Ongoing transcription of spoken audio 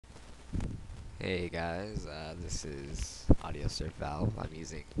Hey guys, this is Audio Surf Valve. I'm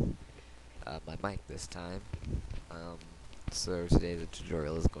using my mic this time. Um, so today the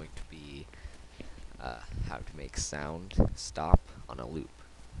tutorial is going to be how to make sound stop on a loop.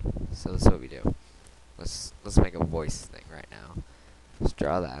 So that's what we do. Let's make a voice thing right now. Just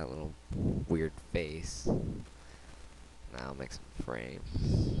draw that little weird face. Now I'll make some frames.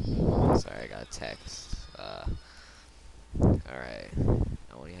 Sorry, I got a text. Alright.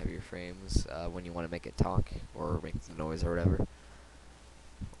 Now when you have your frames, when you want to make it talk or make the noise or whatever,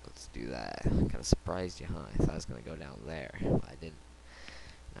 let's do that. Kind of surprised you, huh? I thought it was going to go down there. But I didn't.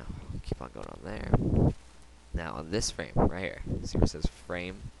 No, keep on going on there. Now on this frame, right here, see where it says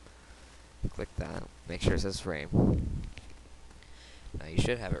frame? Click that. Make sure it says frame. Now you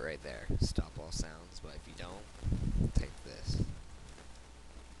should have it right there. Stop all sounds, but if you don't, take this.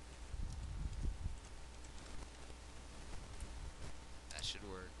 That should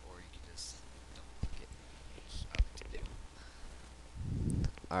work, or you can just don't click it. It's up to do.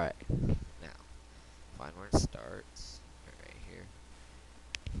 Alright, now, find where it starts, right here.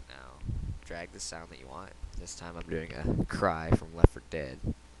 Now, drag the sound that you want. This time I'm doing a cry from Left 4 Dead.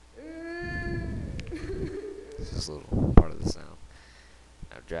 This is a little part of the sound.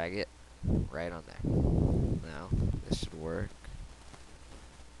 Now drag it right on there. Now, this should work.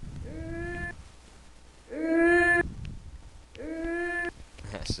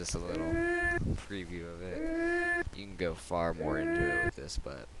 That's just a little preview of it. You can go far more into it with this,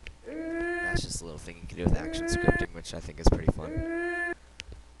 but that's just a little thing you can do with action scripting, which I think is pretty fun.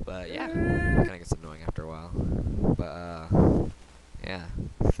 But yeah, kind of gets annoying after a while. But yeah,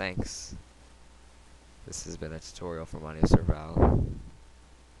 thanks. This has been a tutorial from Audio Survival,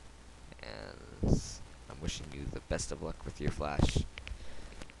 and I'm wishing you the best of luck with your Flash.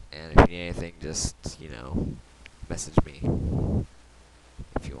 And if you need anything, just, message me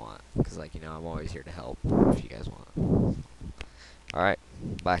if you want, because, I'm always here to help if you guys want. Alright,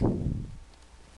 bye.